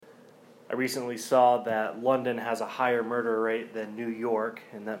I recently saw that London has a higher murder rate than New York,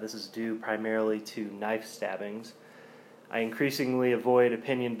 and that this is due primarily to knife stabbings. I increasingly avoid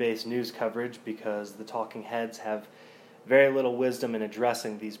opinion-based news coverage because the talking heads have very little wisdom in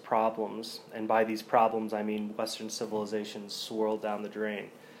addressing these problems, and by these problems I mean Western civilization's swirl down the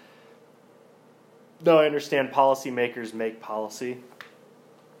drain. Though I understand policymakers make policy,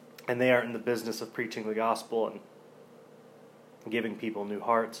 and they aren't in the business of preaching the gospel and giving people new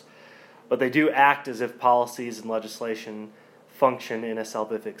hearts, but they do act as if policies and legislation function in a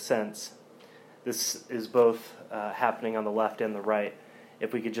salvific sense. This is both happening on the left and the right.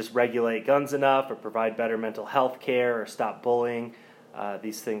 If we could just regulate guns enough or provide better mental health care or stop bullying,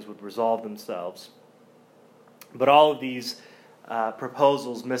 these things would resolve themselves. But all of these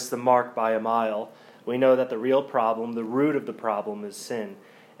proposals miss the mark by a mile. We know that the real problem, the root of the problem, is sin,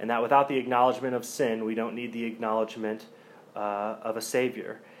 and that without the acknowledgement of sin, we don't need the acknowledgement of a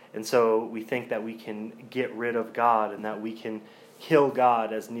Savior. And so we think that we can get rid of God and that we can kill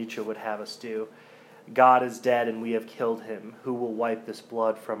God, as Nietzsche would have us do. God is dead and we have killed him. Who will wipe this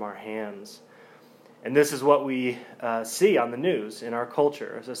blood from our hands? And this is what we see on the news in our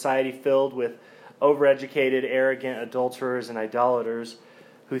culture. A society filled with overeducated, arrogant adulterers and idolaters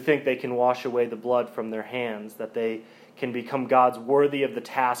who think they can wash away the blood from their hands, that they can become gods worthy of the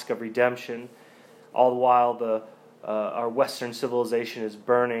task of redemption. All the while our Western civilization is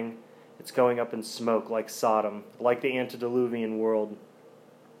burning. It's going up in smoke like Sodom, like the antediluvian world.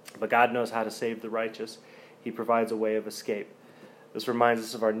 But God knows how to save the righteous. He provides a way of escape. This reminds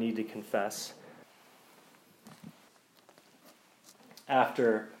us of our need to confess.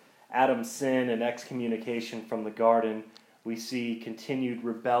 After Adam's sin and excommunication from the garden, we see continued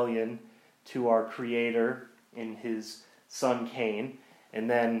rebellion to our Creator in his son Cain, and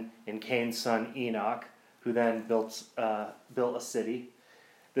then in Cain's son Enoch, who then built a city.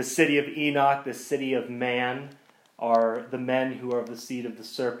 The city of Enoch, the city of man, are the men who are of the seed of the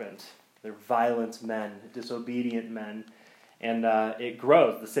serpent. They're violent men, disobedient men. And it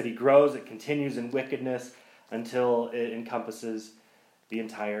grows. The city grows. It continues in wickedness until it encompasses the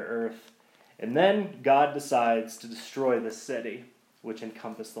entire earth. And then God decides to destroy this city, which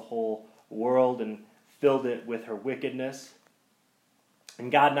encompassed the whole world and filled it with her wickedness.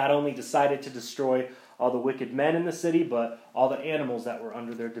 And God not only decided to destroy all the wicked men in the city, but all the animals that were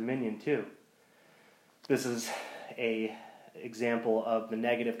under their dominion too. This is an example of the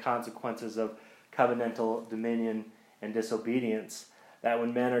negative consequences of covenantal dominion and disobedience, that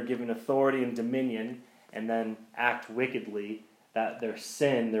when men are given authority and dominion and then act wickedly, that their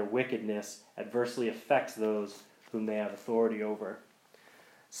sin, their wickedness, adversely affects those whom they have authority over.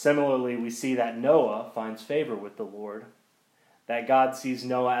 Similarly, we see that Noah finds favor with the Lord, that God sees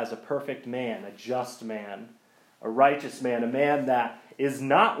Noah as a perfect man, a just man, a righteous man, a man that is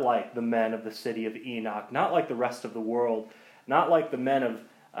not like the men of the city of Enoch, not like the rest of the world, not like the men of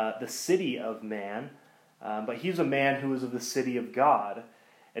the city of man, but he's a man who is of the city of God.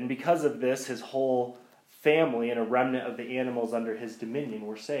 And because of this, his whole family and a remnant of the animals under his dominion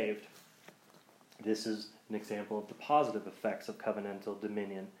were saved. This is an example of the positive effects of covenantal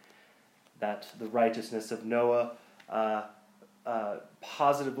dominion, that the righteousness of Noah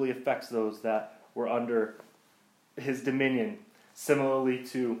positively affects those that were under his dominion. Similarly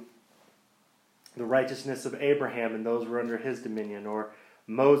to the righteousness of Abraham and those who were under his dominion, or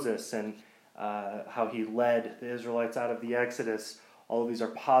Moses and how he led the Israelites out of the Exodus. All of these are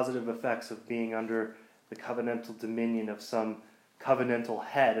positive effects of being under the covenantal dominion of some covenantal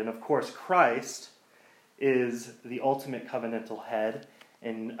head. And of course, Christ is the ultimate covenantal head,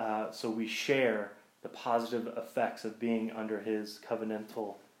 and so we share the positive effects of being under his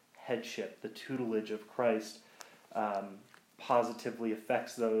covenantal headship. The tutelage of Christ positively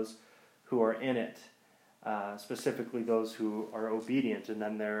affects those who are in it, specifically those who are obedient, and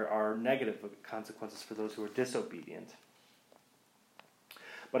then there are negative consequences for those who are disobedient.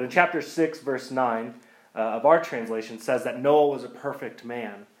 But in chapter 6, verse 9 of our translation says that Noah was a perfect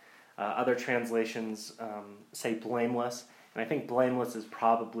man. Other translations say blameless, and I think blameless is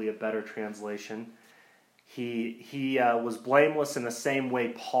probably a better translation. He was blameless in the same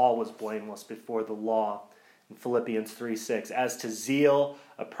way Paul was blameless before the law in Philippians 3:6. As to zeal,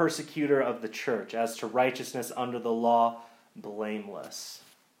 a persecutor of the church. As to righteousness under the law, blameless.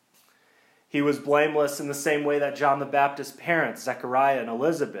 He was blameless in the same way that John the Baptist's parents, Zechariah and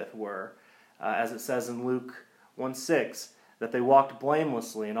Elizabeth, were. As it says in Luke 1:6, that they walked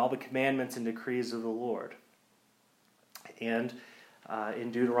blamelessly in all the commandments and decrees of the Lord. And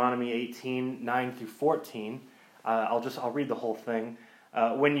in Deuteronomy 18:9 through 14, I'll read the whole thing.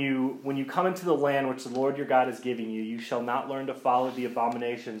 When you come into the land which the Lord your God is giving you, you shall not learn to follow the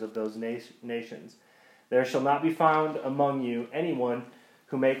abominations of those nations. There shall not be found among you anyone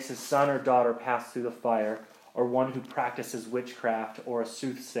who makes his son or daughter pass through the fire, or one who practices witchcraft, or a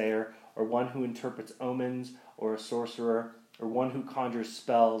soothsayer, or one who interprets omens, or a sorcerer, or one who conjures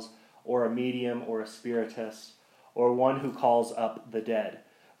spells, or a medium, or a spiritist, or one who calls up the dead.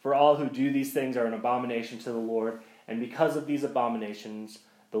 For all who do these things are an abomination to the Lord, and because of these abominations,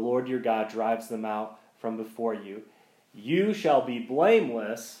 the Lord your God drives them out from before you. You shall be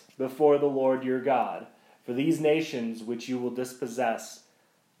blameless before the Lord your God, for these nations which you will dispossess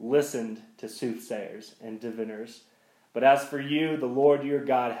listened to soothsayers and diviners. But as for you, the Lord your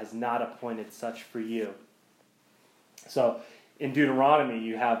God has not appointed such for you. So, in Deuteronomy,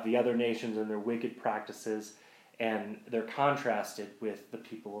 you have the other nations and their wicked practices, and they're contrasted with the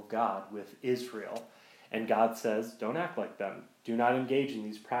people of God, with Israel. And God says, don't act like them. Do not engage in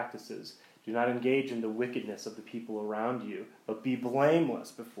these practices. Do not engage in the wickedness of the people around you, but be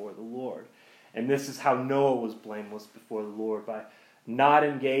blameless before the Lord. And this is how Noah was blameless before the Lord, by not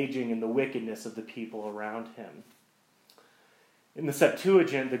engaging in the wickedness of the people around him. In the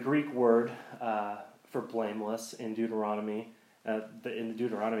Septuagint, the Greek word for blameless in Deuteronomy, in the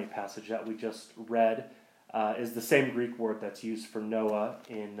Deuteronomy passage that we just read, is the same Greek word that's used for Noah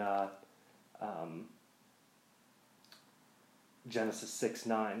in Genesis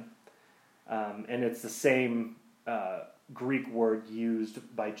 6:9. And it's the same Greek word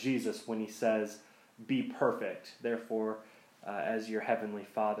used by Jesus when he says, be perfect, therefore, as your heavenly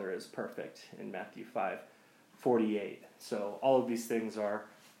Father is perfect, in Matthew 5:48. So all of these things are,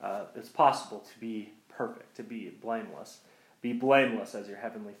 it's possible to be perfect, to be blameless. Be blameless as your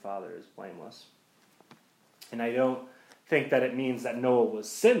heavenly Father is blameless. And I don't think that it means that Noah was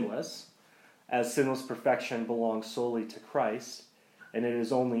sinless, as sinless perfection belongs solely to Christ, and it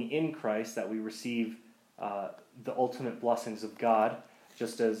is only in Christ that we receive the ultimate blessings of God,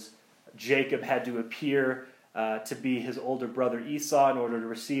 just as Jacob had to appear to be his older brother Esau in order to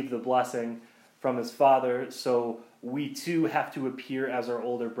receive the blessing from his father, so we too have to appear as our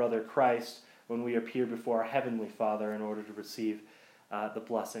older brother Christ when we appear before our heavenly Father in order to receive the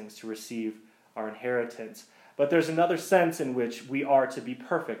blessings, to receive our inheritance. But there's another sense in which we are to be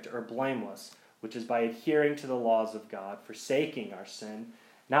perfect or blameless, which is by adhering to the laws of God, forsaking our sin,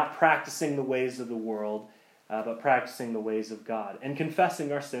 not practicing the ways of the world, but practicing the ways of God, and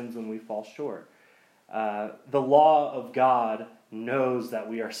confessing our sins when we fall short. The law of God knows that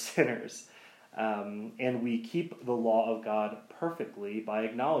we are sinners, and we keep the law of God perfectly by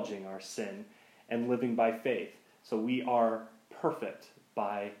acknowledging our sin and living by faith. So we are perfect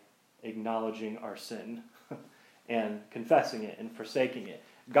by acknowledging our sin and confessing it and forsaking it.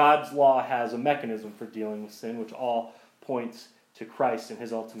 God's law has a mechanism for dealing with sin, which all points to Christ and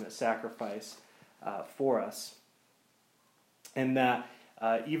his ultimate sacrifice for us. And that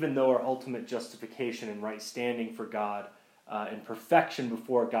even though our ultimate justification and right standing for God and perfection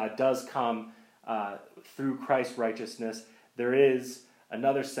before God does come through Christ's righteousness, there is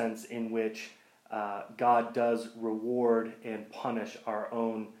another sense in which God does reward and punish our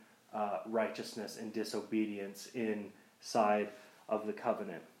own righteousness and disobedience inside of the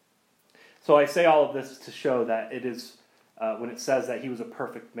covenant. So I say all of this to show that it is, when it says that he was a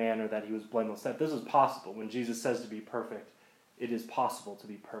perfect man or that he was blameless, that this is possible. When Jesus says to be perfect, it is possible to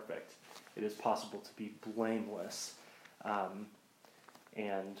be perfect. It is possible to be blameless.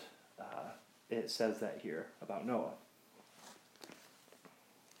 And it says that here about Noah.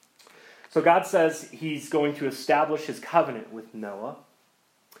 So God says he's going to establish his covenant with Noah.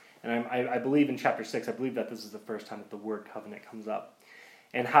 And I believe in chapter 6, I believe that this is the first time that the word covenant comes up.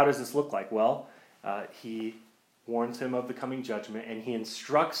 And how does this look like? Well, he warns him of the coming judgment, and he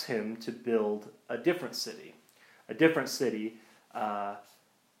instructs him to build a different city. A different city, a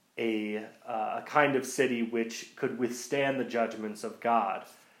kind of city which could withstand the judgments of God.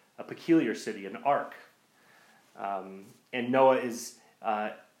 A peculiar city, an ark. And Noah is,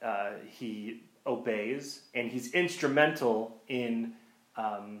 he obeys, and he's instrumental in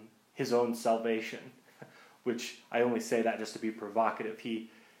his own salvation, which I only say that just to be provocative.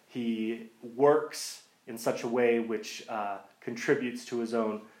 He works in such a way which contributes to his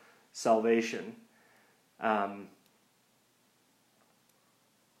own salvation.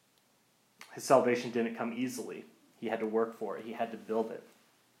 His salvation didn't come easily. He had to work for it. He had to build it.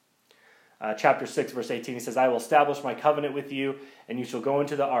 Chapter 6, verse 18, he says, I will establish my covenant with you, and you shall go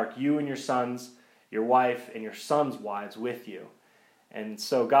into the ark, you and your sons, your wife, and your sons' wives with you. And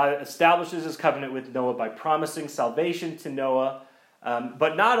so God establishes his covenant with Noah by promising salvation to Noah,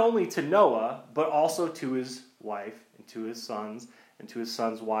 but not only to Noah, but also to his wife and to his sons and to his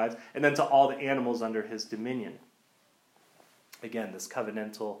sons' wives, and then to all the animals under his dominion. Again, this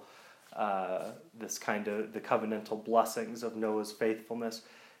covenantal, the covenantal blessings of Noah's faithfulness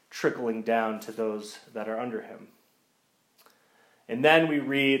trickling down to those that are under him. And then we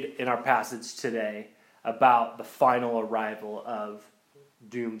read in our passage today about the final arrival of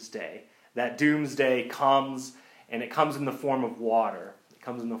doomsday. That doomsday comes, and it comes in the form of water. It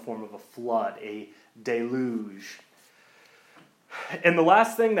comes in the form of a flood, a deluge. And the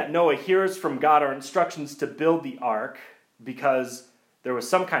last thing that Noah hears from God are instructions to build the ark, because there was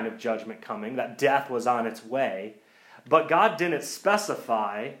some kind of judgment coming, that death was on its way. But God didn't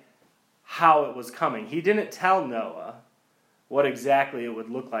specify how it was coming. He didn't tell Noah what exactly it would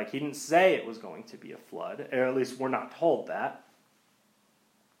look like. He didn't say it was going to be a flood, or at least we're not told that.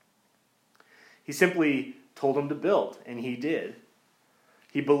 He simply told him to build, and he did.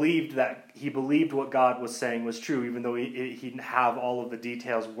 He believed what God was saying was true, even though he didn't have all of the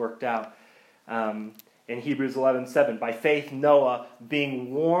details worked out. In Hebrews 11:7, by faith Noah,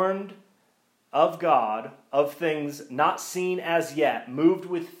 being warned of God of things not seen as yet, moved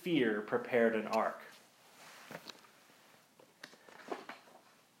with fear, prepared an ark.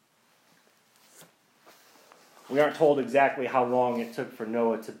 We aren't told exactly how long it took for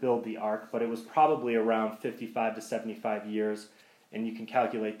Noah to build the ark, but it was probably around 55 to 75 years, and you can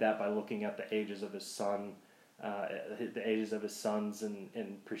calculate that by looking at the ages of his sons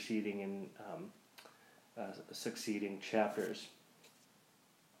and preceding and succeeding chapters.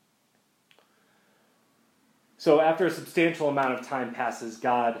 So after a substantial amount of time passes,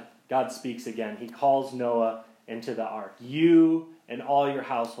 God speaks again. He calls Noah into the ark. You and all your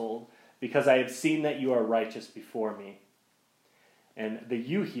household, because I have seen that you are righteous before me. And the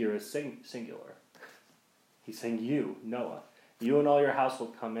you here is singular. He's saying you, Noah. You and all your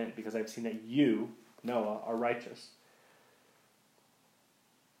household come in, because I've seen that you, Noah, are righteous.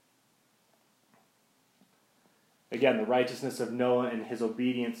 Again, the righteousness of Noah and his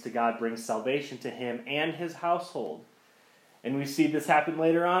obedience to God brings salvation to him and his household. And we see this happen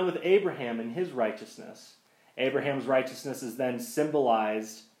later on with Abraham and his righteousness. Abraham's righteousness is then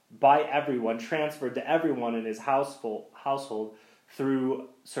symbolized by everyone, transferred to everyone in his household through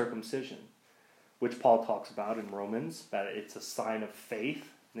circumcision, which Paul talks about in Romans, that it's a sign of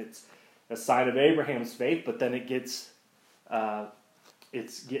faith, and it's a sign of Abraham's faith, but then that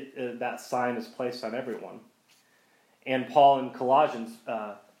sign is placed on everyone. And Paul in Colossians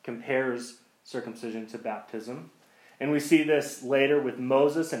compares circumcision to baptism. And we see this later with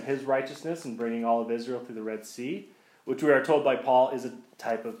Moses and his righteousness in bringing all of Israel through the Red Sea, which we are told by Paul is a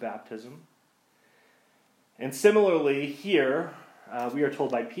type of baptism. And similarly here, we are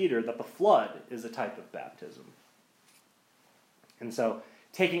told by Peter that the flood is a type of baptism. And so,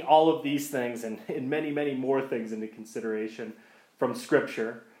 taking all of these things and many, many more things into consideration from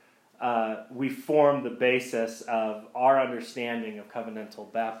Scripture, we form the basis of our understanding of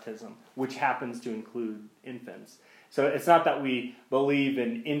covenantal baptism, which happens to include infants. So it's not that we believe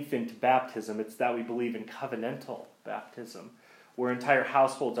in infant baptism, it's that we believe in covenantal baptism, where entire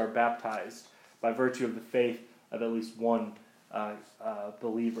households are baptized by virtue of the faith of at least one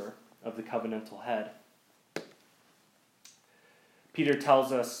believer of the covenantal head. Peter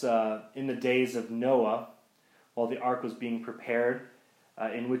tells us in the days of Noah, while the ark was being prepared,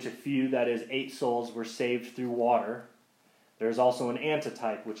 in which a few, that is 8 souls, were saved through water. There is also an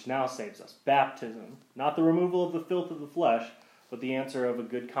antitype which now saves us, baptism. Not the removal of the filth of the flesh, but the answer of a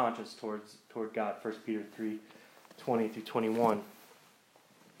good conscience toward God. 1 Peter 3:20 through 21.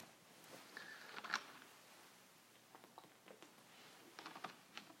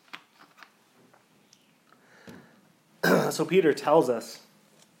 So Peter tells us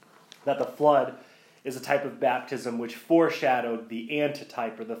that the flood is a type of baptism which foreshadowed the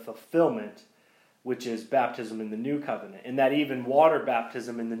antitype, or the fulfillment, which is baptism in the new covenant. And that even water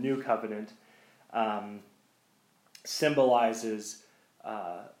baptism in the new covenant symbolizes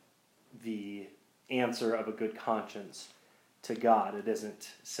the answer of a good conscience to God. It isn't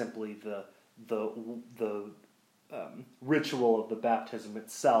simply the ritual of the baptism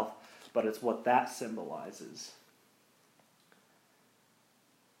itself, but it's what that symbolizes.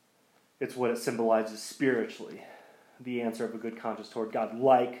 It's what it symbolizes spiritually, the answer of a good conscience toward God,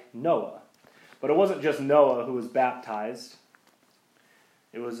 like Noah. But it wasn't just Noah who was baptized.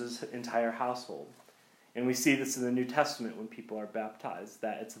 It was his entire household. And we see this in the New Testament when people are baptized,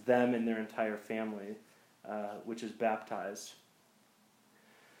 that it's them and their entire family which is baptized.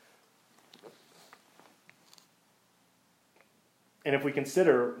 And if we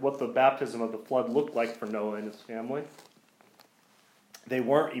consider what the baptism of the flood looked like for Noah and his family, they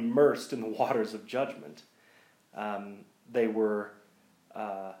weren't immersed in the waters of judgment. They were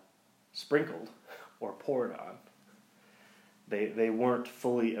sprinkled or poured on. They weren't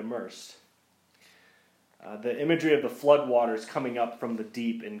fully immersed. The imagery of the flood waters coming up from the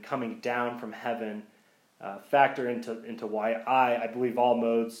deep and coming down from heaven factor into why I believe all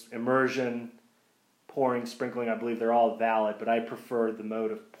modes, immersion, pouring, sprinkling, I believe they're all valid, but I prefer the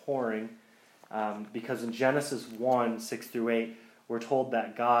mode of pouring because in Genesis 1, 6 through 8, we're told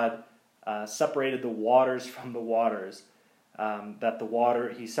that God separated the waters from the waters,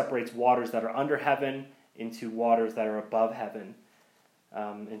 He separates waters that are under heaven into waters that are above heaven.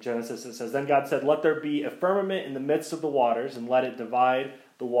 In Genesis it says, "Then God said, 'Let there be a firmament in the midst of the waters, and let it divide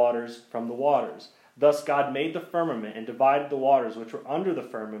the waters from the waters.' Thus God made the firmament and divided the waters which were under the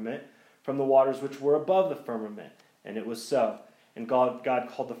firmament from the waters which were above the firmament. And it was so. And God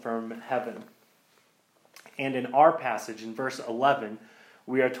called the firmament heaven." And in our passage, in verse 11,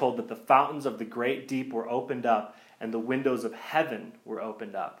 we are told that the fountains of the great deep were opened up, and the windows of heaven were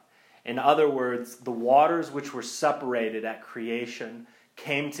opened up. In other words, the waters which were separated at creation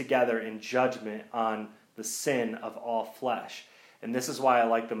came together in judgment on the sin of all flesh. And this is why I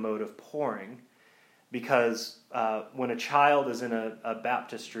like the mode of pouring, because when a child is in a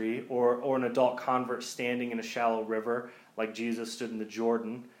baptistry or an adult convert standing in a shallow river, like Jesus stood in the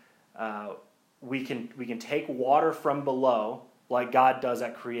Jordan, we can take water from below, like God does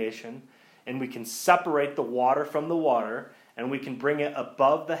at creation, and we can separate the water from the water, and we can bring it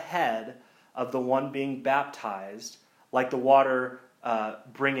above the head of the one being baptized, like the water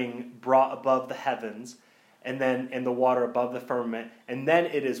brought above the heavens, and the water above the firmament, and then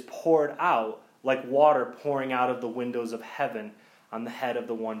it is poured out like water pouring out of the windows of heaven on the head of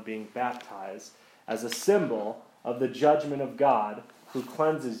the one being baptized, as a symbol of the judgment of God, who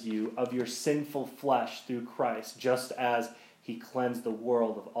cleanses you of your sinful flesh through Christ, just as he cleansed the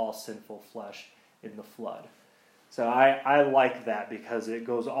world of all sinful flesh in the flood. So I like that because it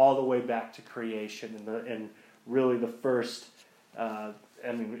goes all the way back to creation, and really the first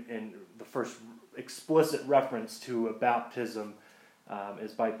the first explicit reference to a baptism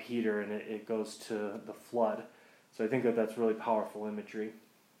is by Peter, and it goes to the flood. So I think that's really powerful imagery.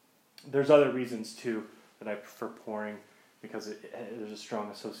 There's other reasons too that I prefer pouring, because there's a strong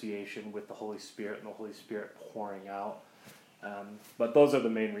association with the Holy Spirit and the Holy Spirit pouring out. But those are the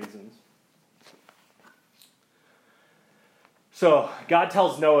main reasons. So God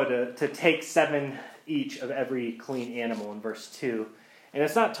tells Noah to take 7 each of every clean animal in verse 2. And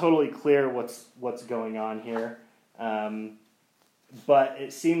it's not totally clear what's going on here. But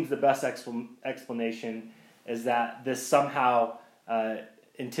it seems the best explanation is that this somehow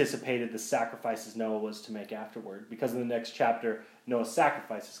anticipated the sacrifices Noah was to make afterward. Because in the next chapter, Noah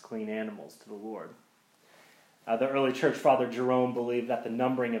sacrifices clean animals to the Lord. The early church father Jerome believed that the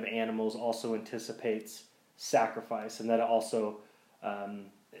numbering of animals also anticipates sacrifice, and that it also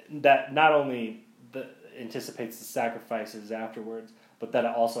that not only anticipates the sacrifices afterwards, but that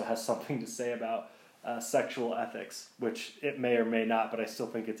it also has something to say about sexual ethics, which it may or may not, but I still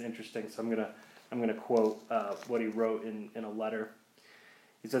think it's interesting. So I'm gonna quote what he wrote in a letter.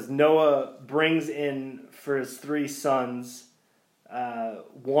 He says, "Noah brings in for his 3 sons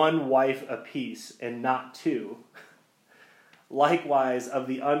 1 wife apiece, and not 2. Likewise, of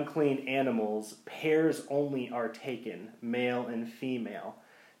the unclean animals, pairs only are taken, male and female,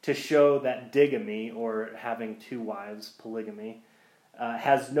 to show that digamy, or having 2 wives, polygamy,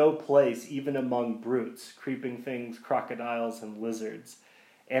 has no place even among brutes, creeping things, crocodiles, and lizards.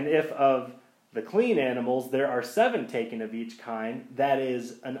 And if of the clean animals there are 7 taken of each kind, that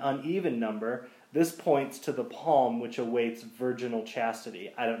is an uneven number, this points to the palm which awaits virginal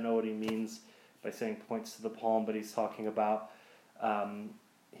chastity." I don't know what he means by saying points to the palm, but he's talking about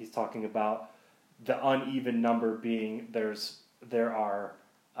the uneven number being there are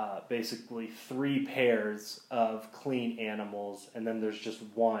basically 3 pairs of clean animals, and then there's just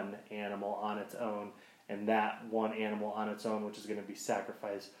 1 animal on its own, and that 1 animal on its own, which is going to be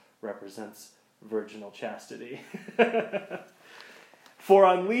sacrificed, represents virginal chastity. "For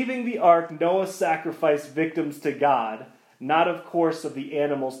on leaving the ark, Noah sacrificed victims to God, not of course of the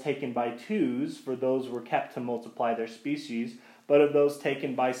animals taken by 2s, for those were kept to multiply their species, but of those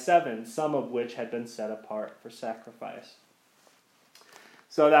taken by 7, some of which had been set apart for sacrifice."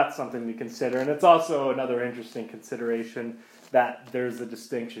 So that's something to consider. And it's also another interesting consideration that there's a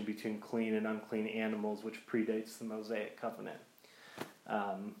distinction between clean and unclean animals, which predates the Mosaic covenant.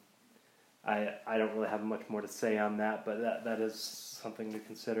 I don't really have much more to say on that, but that is something to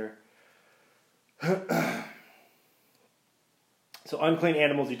consider. So unclean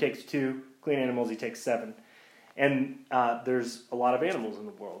animals, he takes 2. Clean animals, he takes 7. And there's a lot of animals in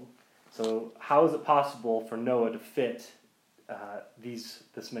the world. So how is it possible for Noah to fit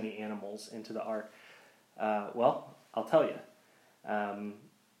this many animals into the ark? Well, I'll tell you.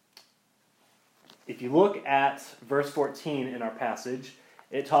 If you look at verse 14 in our passage,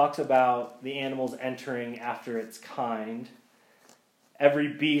 it talks about the animals entering after its kind. Every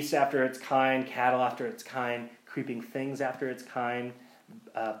beast after its kind, cattle after its kind, creeping things after its kind,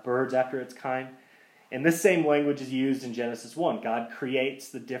 birds after its kind. And this same language is used in Genesis 1. God creates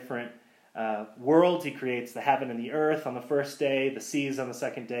the different worlds. He creates the heaven and the earth on the first day, the seas on the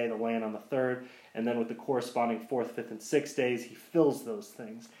second day, the land on the third, and then with the corresponding fourth, fifth, and sixth days, he fills those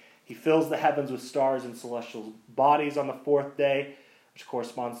things. He fills the heavens with stars and celestial bodies on the fourth day, which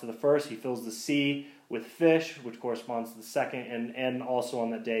corresponds to the first. He fills the sea with fish, which corresponds to the second. And also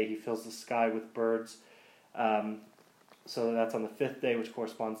on that day, he fills the sky with birds. So that's on the fifth day, which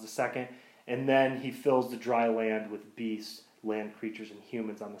corresponds to the second. And then he fills the dry land with beasts, land creatures, and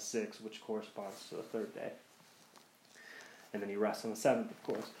humans on the sixth, which corresponds to the third day. And then he rests on the seventh, of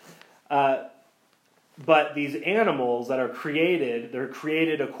course. But these animals that are created, they're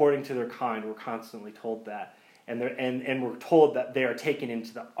created according to their kind. We're constantly told that. And we're told that they are taken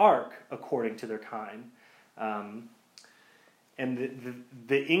into the ark according to their kind. And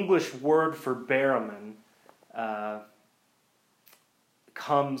the English word for baraman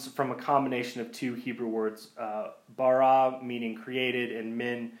comes from a combination of two Hebrew words, bara meaning created and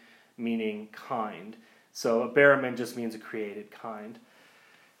min meaning kind. So a baraman just means a created kind.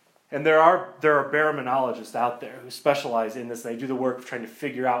 And there are baraminologists out there who specialize in this. They do the work of trying to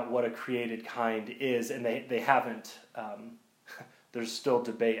figure out what a created kind is, and they haven't. There's still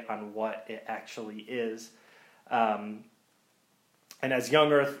debate on what it actually is. And as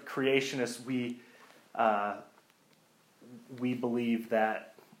young Earth creationists, we believe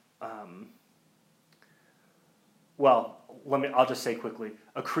that. I'll just say quickly: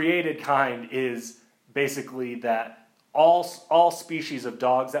 a created kind is basically that. All species of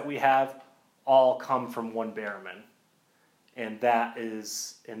dogs that we have all come from one baraman, and that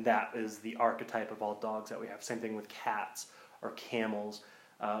is the archetype of all dogs that we have. Same thing with cats or camels.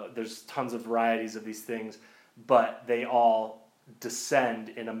 There's tons of varieties of these things, but they all descend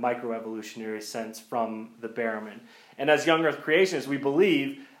in a microevolutionary sense from the baraman. And as young Earth creationists, we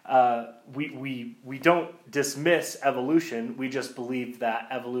believe we don't dismiss evolution. We just believe that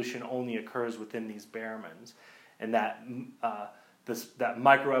evolution only occurs within these baramans. And that that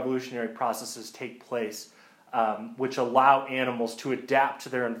microevolutionary processes take place, which allow animals to adapt to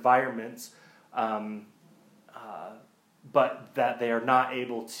their environments, but that they are not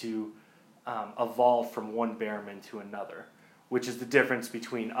able to evolve from one baraman to another, which is the difference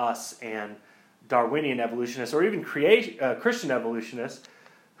between us and Darwinian evolutionists, or even Christian evolutionists,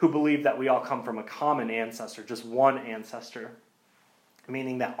 who believe that we all come from a common ancestor, just one ancestor,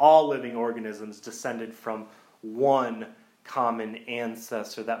 meaning that all living organisms descended from one common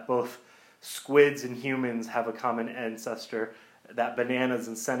ancestor, that both squids and humans have a common ancestor, that bananas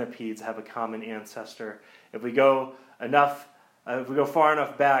and centipedes have a common ancestor. If we go far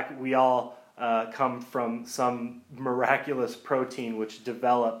enough back, we all come from some miraculous protein which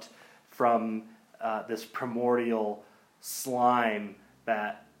developed from this primordial slime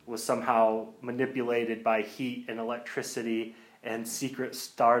that was somehow manipulated by heat and electricity and secret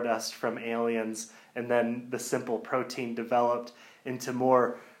stardust from aliens, and then the simple protein developed into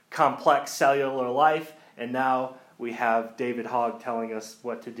more complex cellular life, and now we have David Hogg telling us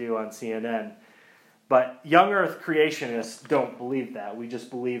what to do on CNN. But young Earth creationists don't believe that. We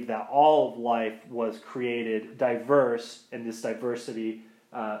just believe that all of life was created diverse, and this diversity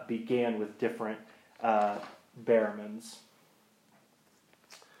began with different baramans.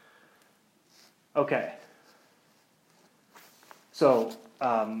 Okay. So,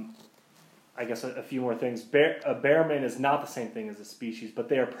 I guess a few more things. A baraman is not the same thing as a species, but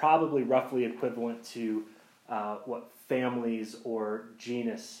they are probably roughly equivalent to what families or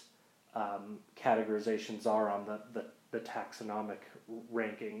genus categorizations are on the taxonomic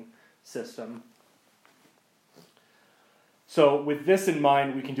ranking system. So with this in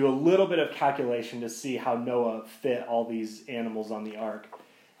mind, we can do a little bit of calculation to see how Noah fit all these animals on the ark.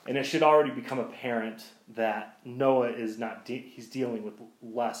 And it should already become apparent that Noah is not he's dealing with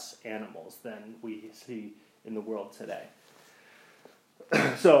less animals than we see in the world today.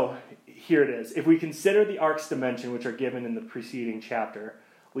 So here it is. If we consider the ark's dimension, which are given in the preceding chapter,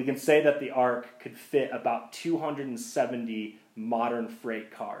 we can say that the ark could fit about 270 modern freight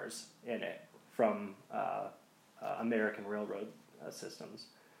cars in it from American railroad systems,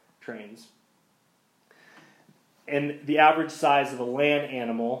 trains. And the average size of a land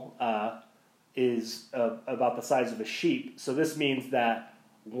animal is about the size of a sheep. So this means that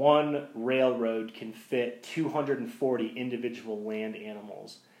one railroad can fit 240 individual land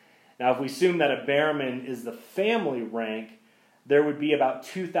animals. Now, if we assume that a Behrman is the family rank, there would be about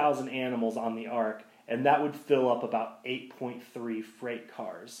 2,000 animals on the ark, and that would fill up about 8.3 freight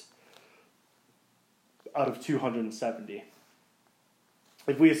cars out of 270.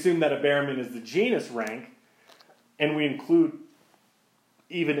 If we assume that a Behrman is the genus rank, and we include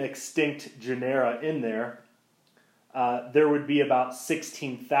even extinct genera in there, there would be about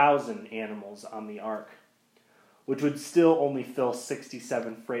 16,000 animals on the ark, which would still only fill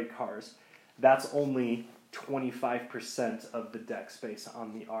 67 freight cars. That's only 25% of the deck space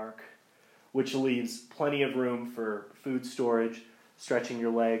on the ark, which leaves plenty of room for food storage, stretching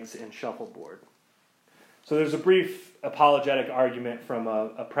your legs, and shuffleboard. So there's a brief apologetic argument from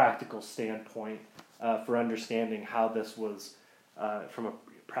a practical standpoint for understanding how this was, from a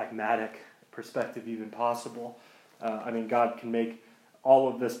pragmatic perspective, even possible. God can make all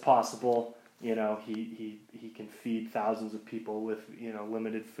of this possible. He can feed thousands of people with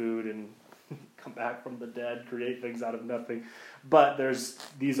limited food and come back from the dead, create things out of nothing. But that's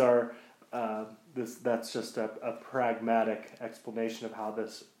just a pragmatic explanation of how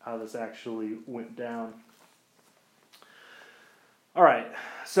this actually went down. All right,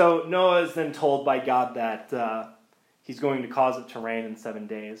 so Noah is then told by God that he's going to cause it to rain in 7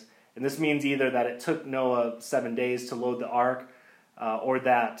 days. And this means either that it took Noah 7 days to load the ark, or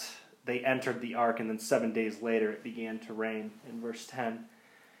that they entered the ark and then 7 days later it began to rain in verse 10.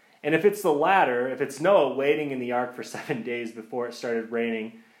 And if it's the latter, if it's Noah waiting in the ark for 7 days before it started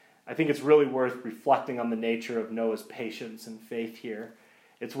raining, I think it's really worth reflecting on the nature of Noah's patience and faith here.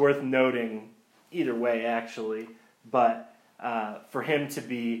 It's worth noting either way, actually, but for him to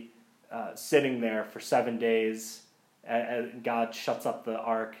be sitting there for 7 days, God shuts up the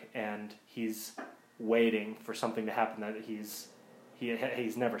ark and he's waiting for something to happen that he's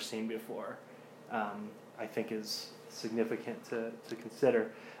never seen before, I think is significant to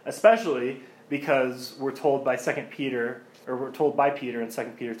consider, especially because we're told by Peter in 2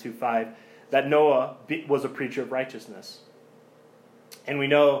 Peter 2:5 that Noah was a preacher of righteousness, and we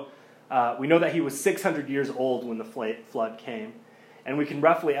know that he was 600 years old when the flood came, and we can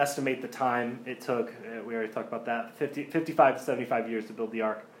roughly estimate the time it took. We already talked about that, 55 to 75 years to build the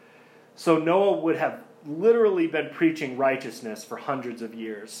ark. So Noah would have literally been preaching righteousness for hundreds of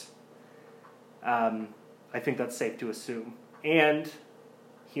years. I think that's safe to assume. And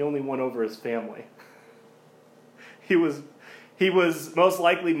he only won over his family. He was most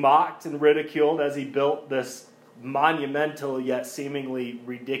likely mocked and ridiculed as he built this monumental yet seemingly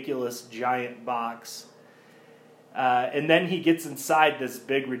ridiculous giant box. And then he gets inside this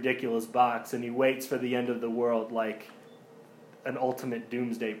big ridiculous box and he waits for the end of the world like an ultimate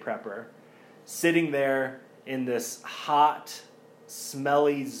doomsday prepper, sitting there in this hot,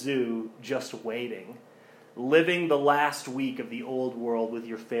 smelly zoo just waiting, living the last week of the old world with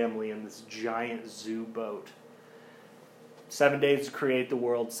your family in this giant zoo boat. 7 days to create the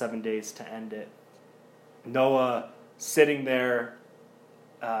world, 7 days to end it. Noah sitting there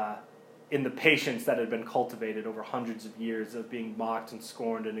in the patience that had been cultivated over hundreds of years of being mocked and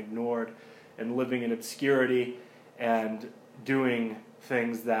scorned and ignored and living in obscurity and doing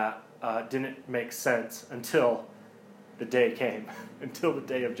things that didn't make sense until the day came, until the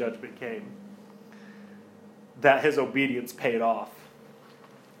day of judgment came, that his obedience paid off.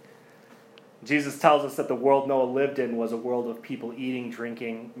 Jesus tells us that the world Noah lived in was a world of people eating,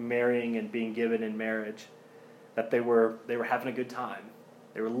 drinking, marrying, and being given in marriage, that they were having a good time.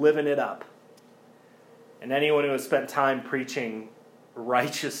 They were living it up. And anyone who has spent time preaching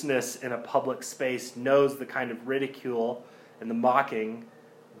righteousness in a public space knows the kind of ridicule and the mocking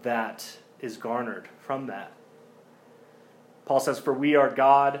that is garnered from that. Paul says, "For we are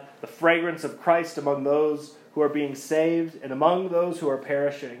God, the fragrance of Christ among those who are being saved and among those who are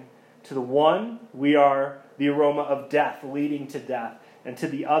perishing. To the one, we are the aroma of death leading to death, and to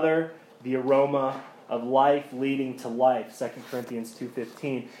the other, the aroma of life leading to life." 2 Corinthians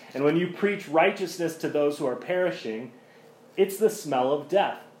 2:15. And when you preach righteousness to those who are perishing, it's the smell of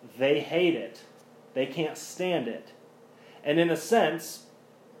death. They hate it. They can't stand it. And in a sense,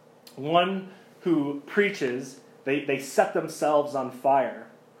 one who preaches, they set themselves on fire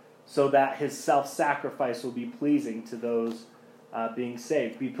so that his self-sacrifice will be pleasing to those being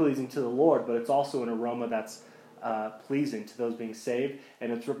saved, be pleasing to the Lord, but it's also an aroma that's pleasing to those being saved,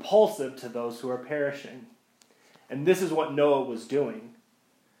 and it's repulsive to those who are perishing. And this is what Noah was doing.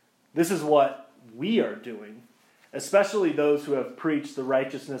 This is what we are doing, especially those who have preached the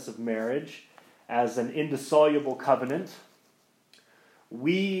righteousness of marriage as an indissoluble covenant.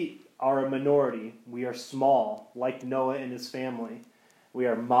 We are a minority. We are small, like Noah and his family. We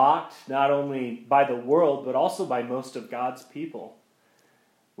are mocked not only by the world, but also by most of God's people.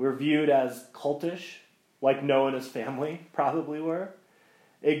 We're viewed as cultish, like Noah and his family probably were.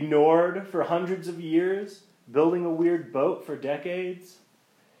 Ignored for hundreds of years, building a weird boat for decades.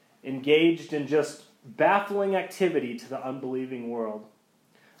 Engaged in just baffling activity to the unbelieving world.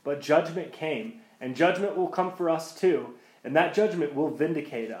 But judgment came, and judgment will come for us too, and that judgment will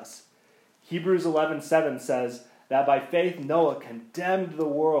vindicate us. Hebrews 11:7 says that by faith Noah condemned the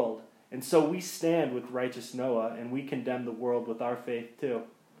world, and so we stand with righteous Noah, and we condemn the world with our faith too.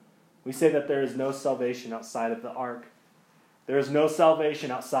 We say that there is no salvation outside of the ark. There is no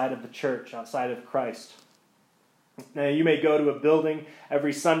salvation outside of the church, outside of Christ. Now, you may go to a building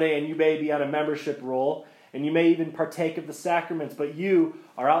every Sunday, and you may be on a membership roll, and you may even partake of the sacraments, but you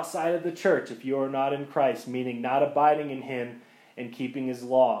are outside of the church if you are not in Christ, meaning not abiding in Him and keeping His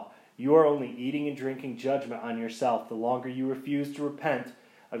law. You are only eating and drinking judgment on yourself the longer you refuse to repent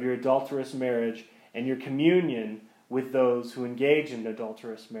of your adulterous marriage and your communion with those who engage in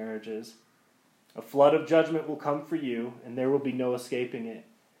adulterous marriages. A flood of judgment will come for you, and there will be no escaping it.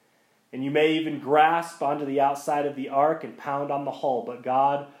 And you may even grasp onto the outside of the ark and pound on the hull, but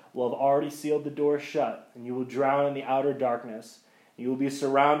God will have already sealed the door shut, and you will drown in the outer darkness. You will be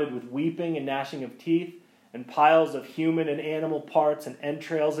surrounded with weeping and gnashing of teeth, and piles of human and animal parts and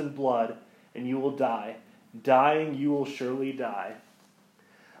entrails and blood, and you will die. Dying, you will surely die.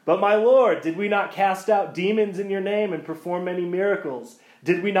 But my Lord, did we not cast out demons in your name and perform many miracles?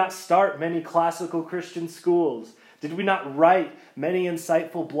 Did we not start many classical Christian schools? Did we not write many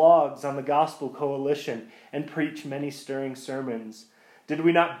insightful blogs on the Gospel Coalition and preach many stirring sermons? Did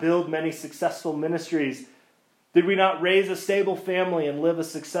we not build many successful ministries? Did we not raise a stable family and live a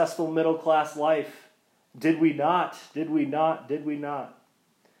successful middle-class life? Did we not? Did we not? Did we not?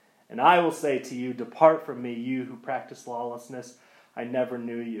 And I will say to you, depart from me, you who practice lawlessness. I never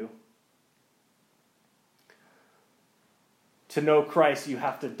knew you. To know Christ, you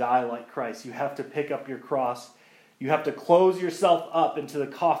have to die like Christ. You have to pick up your cross. You have to close yourself up into the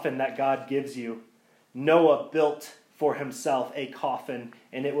coffin that God gives you. Noah built for himself a coffin,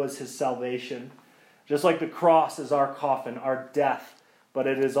 and it was his salvation. Just like the cross is our coffin, our death, but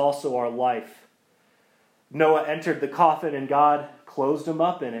it is also our life. Noah entered the coffin, and God closed him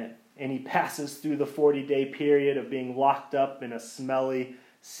up in it, and he passes through the 40-day period of being locked up in a smelly,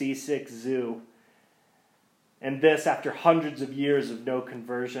 seasick zoo. And this after hundreds of years of no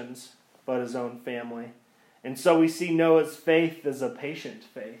conversions, but his own family. And so we see Noah's faith as a patient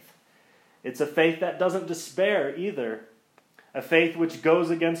faith. It's a faith that doesn't despair either. A faith which goes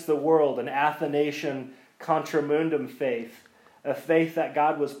against the world, an Athanasian contra mundum faith. A faith that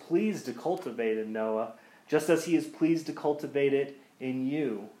God was pleased to cultivate in Noah, just as He is pleased to cultivate it in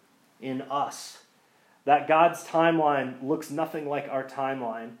you, in us. That God's timeline looks nothing like our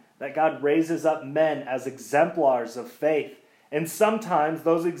timeline. That God raises up men as exemplars of faith. And sometimes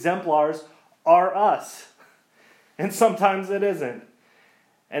those exemplars are us. And sometimes it isn't.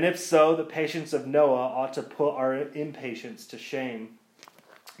 And if so, the patience of Noah ought to put our impatience to shame.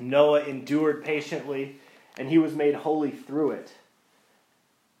 Noah endured patiently, and he was made holy through it.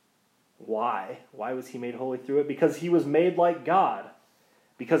 Why? Why was he made holy through it? Because he was made like God.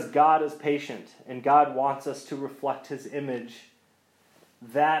 Because God is patient, and God wants us to reflect His image.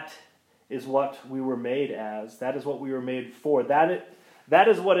 That is what we were made as. That is what we were made for. That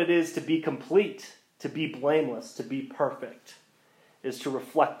is what it is to be complete, to be blameless, to be perfect, is to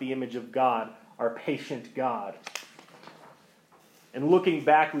reflect the image of God, our patient God. And looking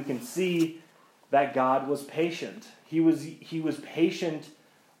back, we can see that God was patient. He was patient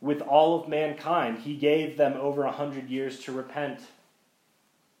with all of mankind. He gave them over 100 years to repent.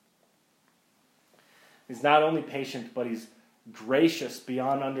 He's not only patient, but He's gracious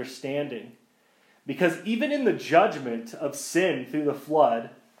beyond understanding. Because even in the judgment of sin through the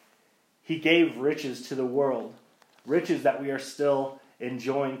flood, He gave riches to the world. Riches that we are still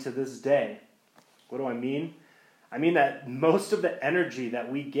enjoying to this day. What do I mean? I mean that most of the energy that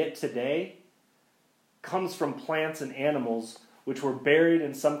we get today comes from plants and animals which were buried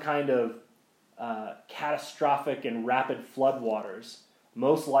in some kind of catastrophic and rapid floodwaters,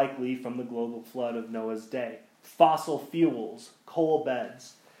 most likely from the global flood of Noah's day. Fossil fuels, coal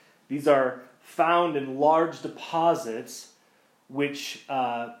beds. These are found in large deposits, which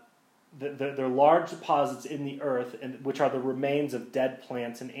they're large deposits in the earth, and which are the remains of dead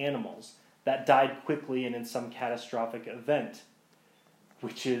plants and animals that died quickly and in some catastrophic event,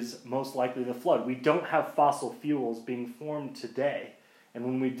 which is most likely the flood. We don't have fossil fuels being formed today, and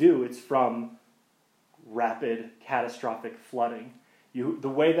when we do, it's from rapid catastrophic flooding. The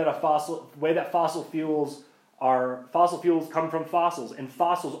way that fossil fuels our fossil fuels come from fossils, and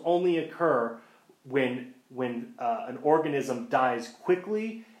fossils only occur when an organism dies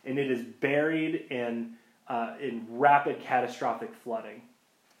quickly and it is buried in rapid catastrophic flooding.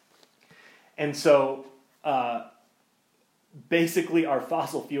 And so basically our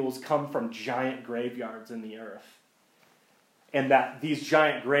fossil fuels come from giant graveyards in the earth. And that these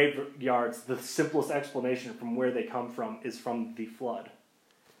giant graveyards, the simplest explanation from where they come from is from the flood.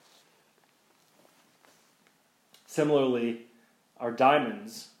 Similarly, our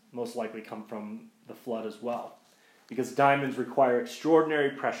diamonds most likely come from the flood as well, because diamonds require extraordinary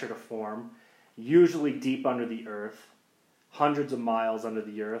pressure to form, usually deep under the earth, hundreds of miles under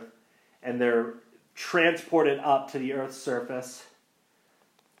the earth, and they're transported up to the earth's surface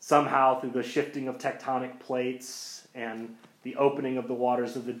somehow through the shifting of tectonic plates and the opening of the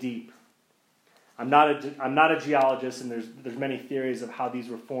waters of the deep. I'm not a geologist, and there's many theories of how these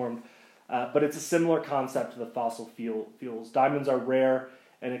were formed, but it's a similar concept to the fossil fuels. Diamonds are rare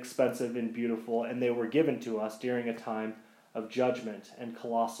and expensive and beautiful, and they were given to us during a time of judgment and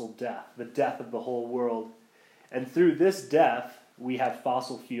colossal death, the death of the whole world. And through this death, we have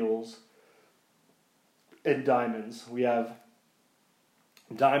fossil fuels and diamonds. We have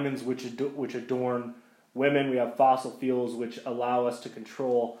diamonds which adorn women. We have fossil fuels which allow us to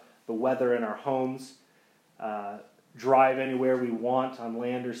control the weather in our homes, drive anywhere we want on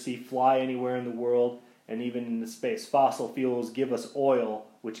land or sea, fly anywhere in the world, and even in the space. Fossil fuels give us oil,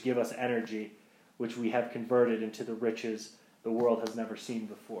 which give us energy, which we have converted into the riches the world has never seen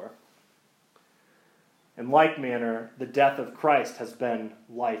before. In like manner, the death of Christ has been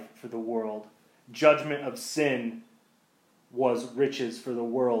life for the world. Judgment of sin was riches for the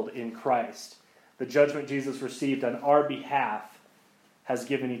world in Christ. The judgment Jesus received on our behalf has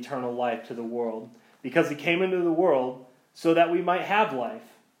given eternal life to the world, because he came into the world so that we might have life,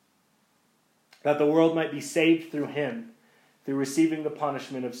 that the world might be saved through him, through receiving the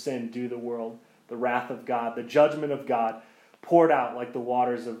punishment of sin due the world, the wrath of God, the judgment of God poured out like the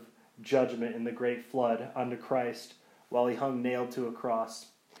waters of judgment in the great flood unto Christ while he hung nailed to a cross.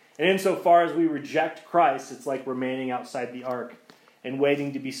 And insofar as we reject Christ, it's like remaining outside the ark and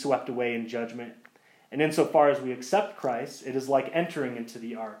waiting to be swept away in judgment. And insofar as we accept Christ, it is like entering into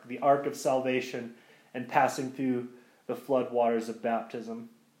the ark of salvation, and passing through the flood waters of baptism,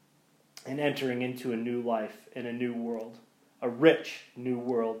 and entering into a new life in a new world, a rich new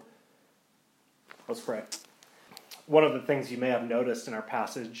world. Let's pray. One of the things you may have noticed in our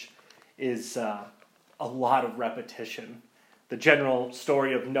passage is a lot of repetition. The general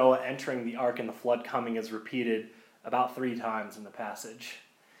story of Noah entering the ark and the flood coming is repeated about 3 times in the passage.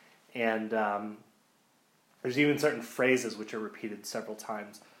 And there's even certain phrases which are repeated several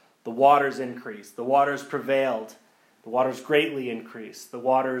times. The waters increased. The waters prevailed. The waters greatly increased. The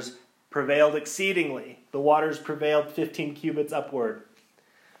waters prevailed exceedingly. The waters prevailed 15 cubits upward.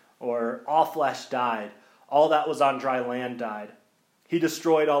 Or all flesh died. All that was on dry land died. He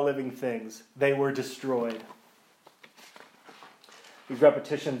destroyed all living things. They were destroyed. These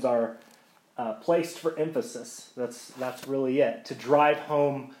repetitions are placed for emphasis. That's really it. To drive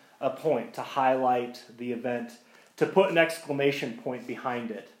home a point, to highlight the event, to put an exclamation point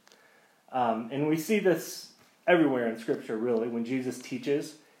behind it. And we see this everywhere in Scripture, really. When Jesus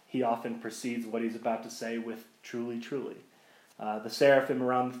teaches, he often precedes what he's about to say with truly, truly. The seraphim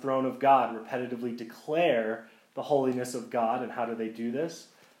around the throne of God repetitively declare the holiness of God. And how do they do this?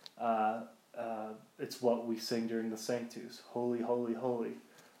 It's what we sing during the Sanctus. Holy, holy, holy,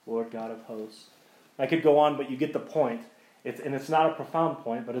 Lord God of hosts. I could go on, but you get the point. It's not a profound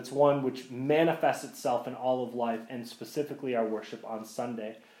point, but it's one which manifests itself in all of life, and specifically our worship on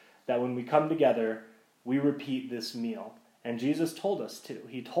Sunday. That when we come together, we repeat this meal. And Jesus told us to.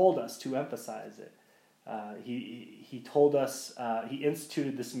 He told us to emphasize it. He told us, he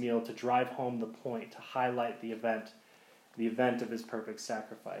instituted this meal to drive home the point, to highlight the event of his perfect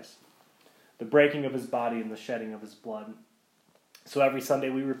sacrifice, the breaking of his body and the shedding of his blood. So every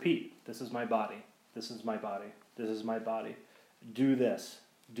Sunday we repeat, this is my body, this is my body, this is my body. Do this,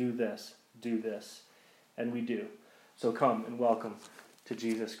 do this, do this. And we do. So come and welcome to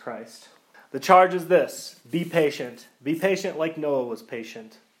Jesus Christ. The charge is this: be patient. Be patient like Noah was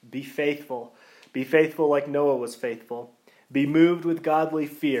patient. Be faithful. Be faithful like Noah was faithful. Be moved with godly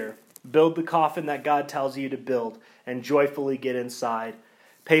fear. Build the coffin that God tells you to build, and joyfully get inside.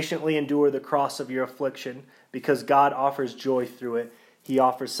 Patiently endure the cross of your affliction, because God offers joy through it. He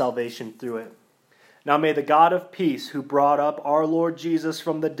offers salvation through it. Now may the God of peace, who brought up our Lord Jesus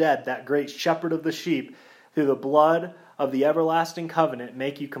from the dead, that great shepherd of the sheep, through the blood of the everlasting covenant,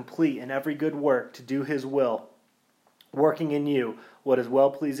 make you complete in every good work to do his will, working in you what is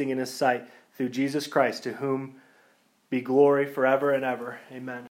well-pleasing in his sight, through Jesus Christ, to whom be glory forever and ever. Amen.